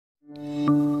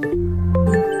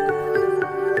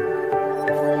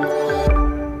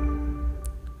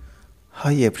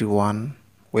Hi everyone,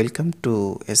 welcome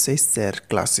to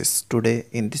SHsirclasses. Today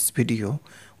in this video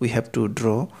we have to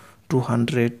draw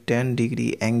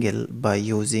 210-degree angle by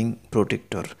using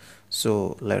protractor.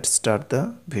 So let's start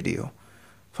the video.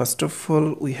 First of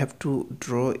all, we have to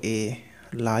draw a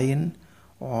line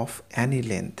of any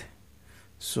length.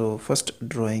 So first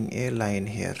drawing a line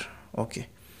here. Okay,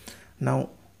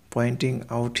 now pointing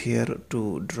out here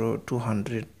to draw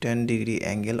 210-degree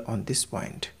angle on this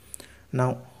point.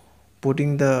 Now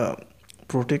putting the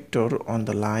protractor on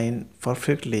the line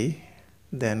perfectly,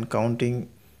 then counting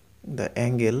the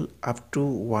angle up to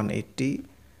 180.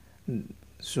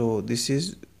 So this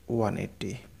is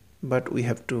 180, but we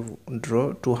have to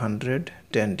draw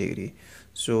 210-degree,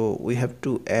 so we have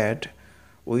to add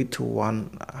with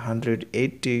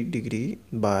 180-degree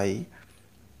by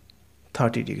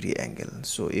 30-degree angle.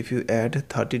 So if you add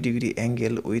 30-degree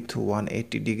angle with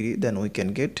 180-degree, then we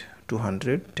can get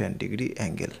 210-degree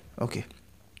angle. Okay,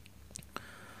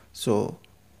 so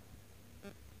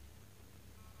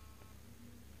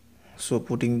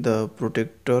putting the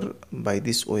protractor by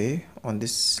this way on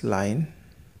this line.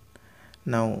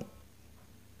 Now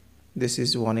this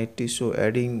is 180, so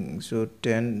adding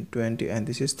 10, 20, and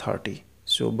this is 30.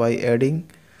 So by adding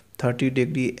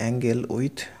 30-degree angle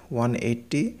with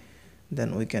 180,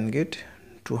 then we can get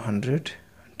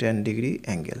 210-degree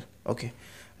angle. Okay,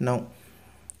 now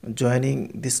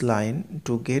joining this line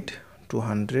to get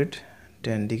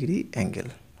 210-degree angle.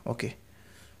 Okay,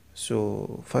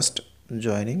 so first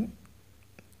joining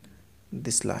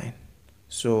this line,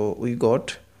 so we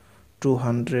got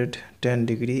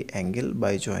 210-degree angle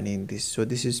by joining this. So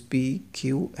this is P,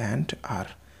 Q and R,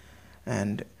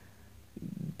 and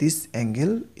this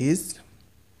angle is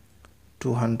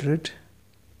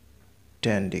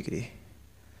 210-degree.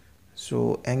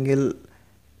 So angle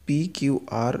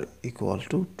PQR equal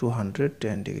to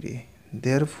 210-degree.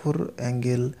 Therefore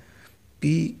angle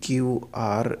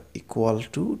PQR equal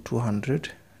to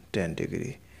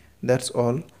 210-degree. That's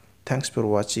all. Thanks for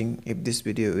watching. If this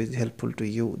video is helpful to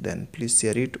you, then please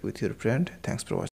share it with your friend. Thanks for watching.